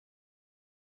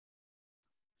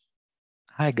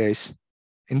Hi guys,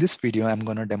 in this video I'm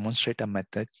going to demonstrate a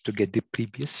method to get the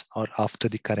previous or after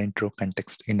the current row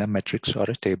context in a matrix or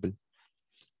a table.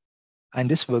 And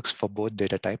this works for both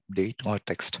data type, date or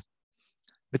text.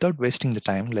 Without wasting the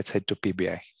time, let's head to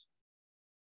PBI.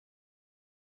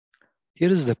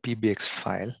 Here is the PBX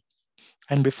file.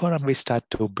 And before we start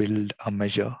to build a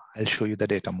measure, I'll show you the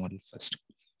data model first.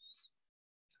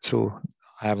 So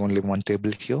I have only one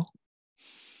table here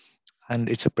and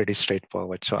it's a pretty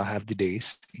straightforward. So I have the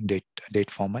days in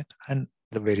date format and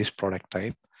the various product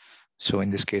type. So in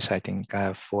this case, I think I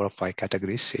have 4 or 5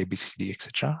 categories, A, B, C, D,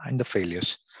 etc., and the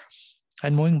failures.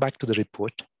 And moving back to the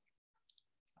report,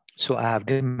 so I have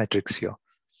the metrics here.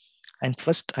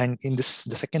 And in this,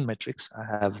 the second matrix, I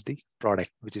have the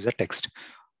product, which is a text.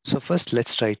 So first,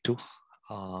 let's try to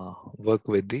work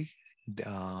with the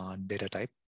data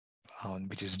type,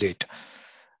 which is date.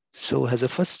 So as a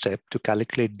first step to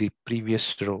calculate the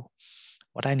previous row,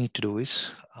 what I need to do is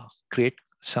create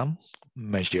some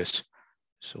measures.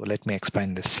 So let me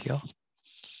expand this here.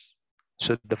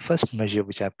 So the first measure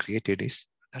which I've created is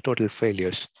the total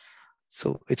failures.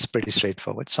 So it's pretty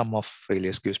straightforward. Sum of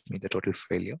failures gives me the total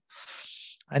failure.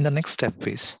 And the next step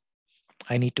is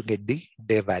I need to get the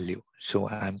day value. So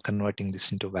I'm converting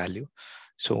this into value.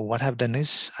 So what I've done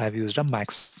is I've used a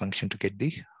max function to get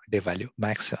the day value,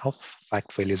 max of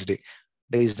fact failures day.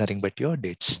 Day is nothing but your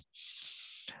dates.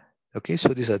 Okay, so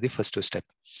these are the first two steps.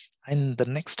 And the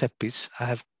next step is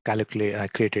I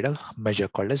created a measure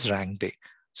called as rank day.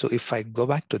 So if I go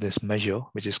back to this measure,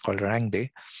 which is called rank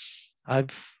day,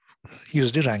 I've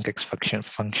used the rank x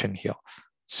function here.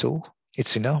 So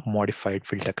it's in a modified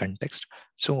filter context.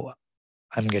 So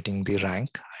I'm getting the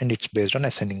rank and it's based on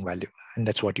ascending value. And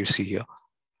that's what you see here,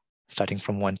 starting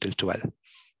from 1 till 12.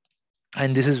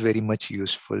 And this is very much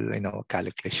useful in our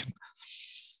calculation.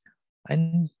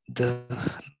 And the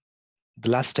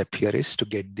last step here is to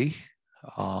get the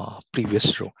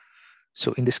previous row.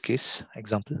 So in this case,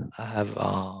 example, I have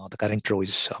the current row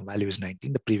is value is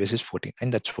 19, the previous is 14,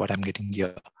 and that's what I'm getting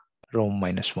here, row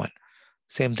minus 1.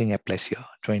 Same thing applies here,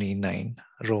 29,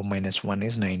 row minus 1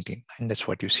 is 19, and that's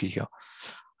what you see here.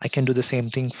 I can do the same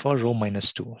thing for row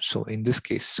minus 2. So in this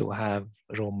case, so I have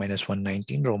row minus 1,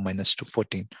 19, row minus 2,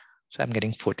 14. So I'm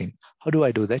getting 14. How do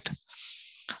I do that?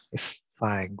 If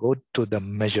I go to the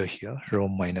measure here, row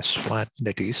minus 1,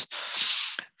 that is,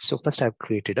 so first I've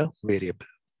created a variable,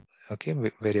 okay,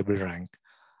 variable rank.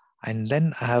 And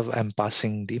then I'm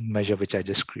passing the measure which I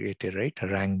just created, right,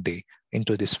 rank day,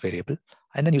 into this variable.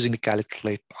 And then using the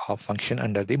calculate function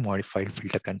under the modified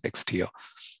filter context here.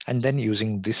 And then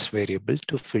using this variable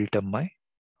to filter my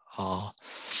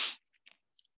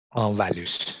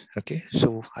values. Okay,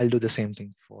 so I'll do the same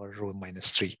thing for row minus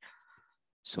 3.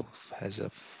 So as a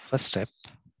first step,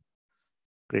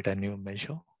 create a new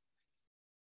measure.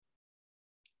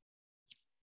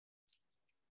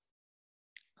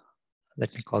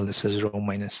 Let me call this as row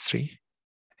minus 3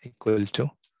 equal to,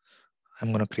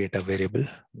 I'm going to create a variable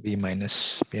v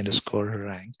minus p underscore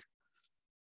rank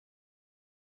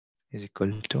is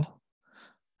equal to,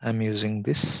 I'm using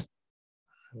this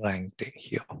rank day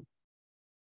here.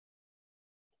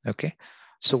 Okay,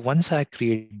 so once I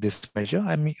create this measure,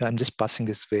 I'm just passing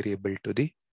this variable to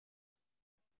the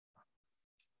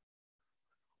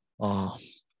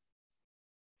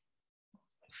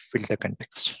filter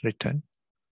context return.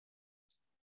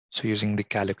 So using the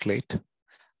calculate,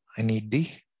 I need the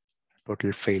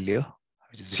total failure,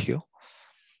 which is here.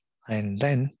 And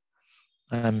then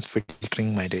I'm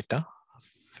filtering my data,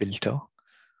 filter.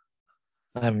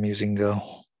 I'm using a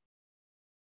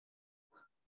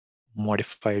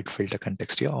modified filter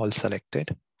context here, all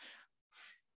selected,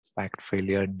 fact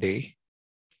failure day.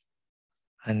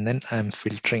 And then I'm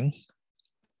filtering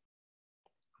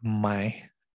my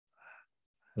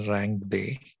rank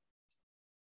day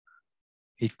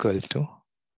equal to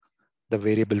the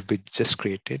variable we just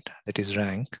created, that is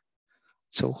rank.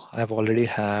 So I've already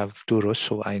have 2 rows,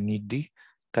 so I need the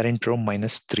current row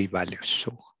minus 3 values.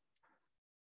 So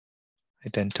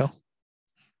hit enter.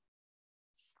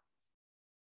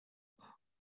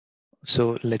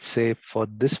 So let's say for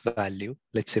this value,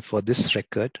 let's say for this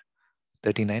record,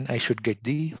 39, I should get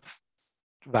the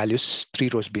values 3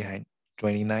 rows behind,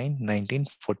 29, 19,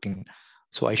 14.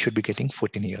 So I should be getting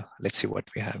 14 here. Let's see what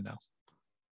we have now.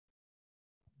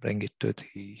 Bring it to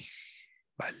the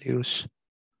values.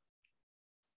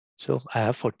 So I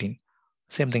have 14.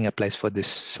 Same thing applies for this.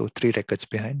 So 3 records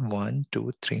behind, 1,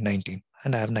 2, 3, 19,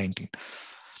 and I have 19.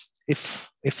 If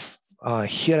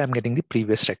here I'm getting the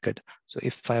previous record. So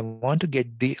if I want to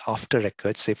get the after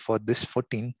record, say for this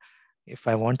 14, if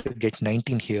I want to get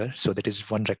 19 here, so that is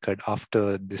 1 record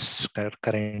after this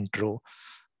current row,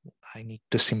 I need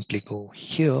to simply go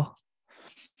here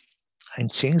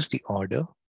and change the order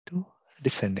to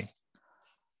descending.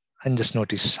 And just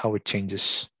notice how it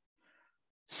changes.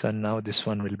 So now this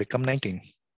one will become 19.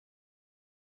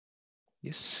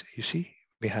 Yes, you see,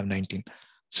 we have 19.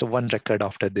 So one record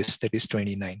after this, that is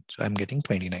 29. So I'm getting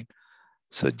 29.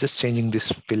 So just changing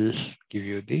this will give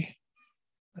you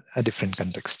a different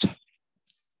context.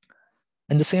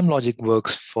 And the same logic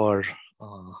works for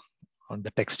on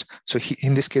the text. So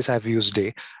in this case, I've used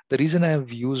day. The reason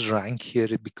I've used rank here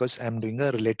is because I'm doing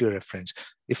a relative reference.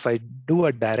 If I do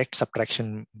a direct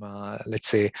subtraction, let's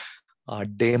say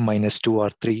day minus 2 or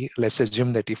 3, let's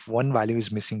assume that if one value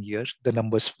is missing here, the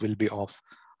numbers will be off.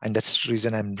 And that's the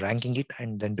reason I'm ranking it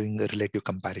and then doing a relative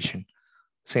comparison.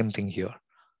 Same thing here.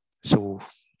 So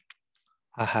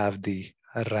I have the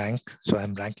rank. So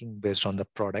I'm ranking based on the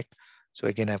product. So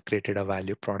again, I've created a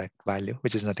value, product value,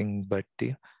 which is nothing but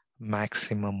the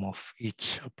maximum of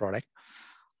each product.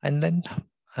 And then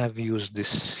I've used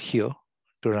this here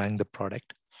to rank the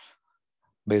product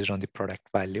based on the product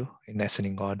value in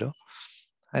ascending order.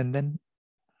 And then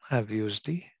I've used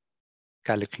the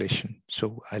calculation.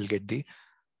 So I'll get the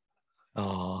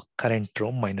current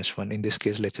row minus 1. In this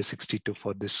case, let's say 62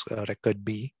 for this record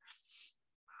B.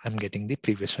 I'm getting the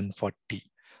previous one 40.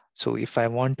 So if I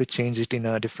want to change it in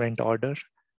a different order,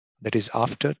 that is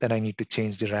after, then I need to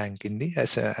change the rank in the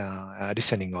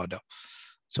descending order.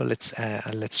 So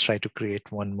let's try to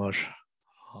create one more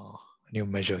new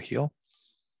measure here.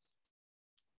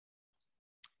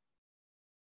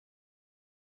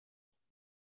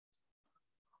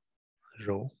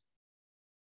 Row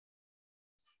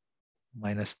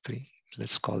minus 3.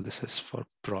 Let's call this as for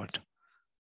prod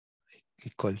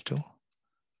equal to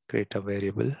create a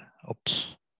variable.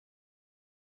 Oops.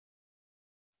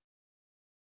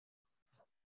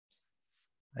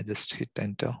 I just hit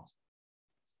enter.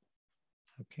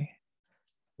 Okay.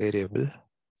 Variable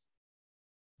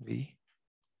v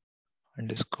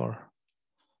underscore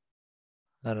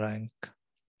rank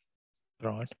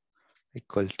prod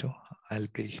equal to, I'll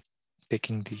be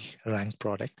taking the rank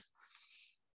product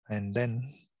and then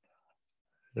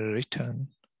return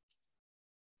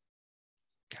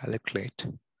calculate.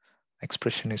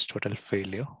 Expression is total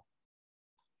failure.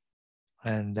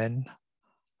 And then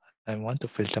I want to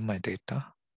filter my data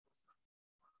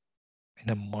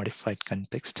in a modified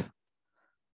context.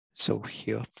 So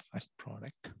here, fact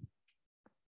product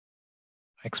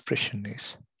expression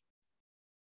is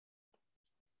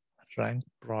rank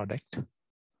product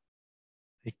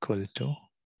equal to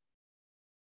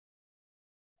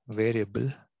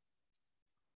variable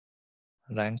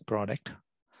rank product.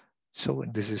 So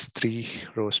this is 3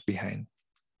 rows behind.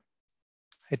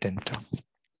 Hit enter.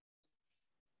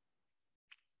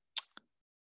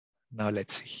 Now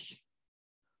let's see.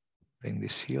 Bring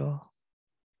this here.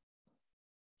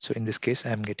 So in this case,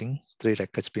 I'm getting 3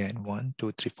 records behind 1,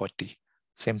 2, 3, 40.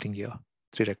 Same thing here.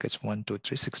 3 records, 1, 2,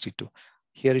 3, 62.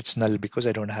 Here it's null because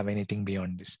I don't have anything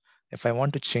beyond this. If I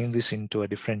want to change this into a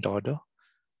different order,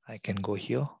 I can go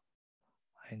here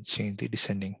and change the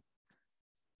descending.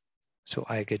 So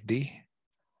I get the,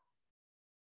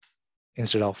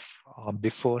 instead of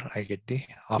before, I get the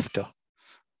after.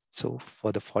 So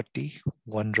for the 40,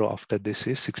 1 row after this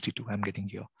is 62, I'm getting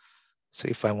here. So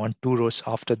if I want 2 rows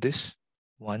after this,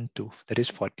 1, 2, that is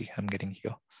 40, I'm getting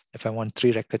here. If I want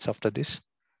 3 records after this,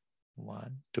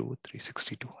 1, 2, 3,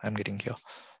 62, I'm getting here.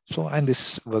 So, and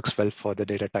this works well for the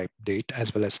data type date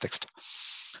as well as text.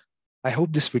 I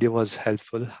hope this video was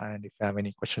helpful. And if you have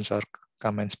any questions or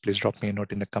comments, please drop me a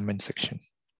note in the comment section.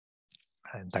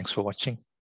 And thanks for watching.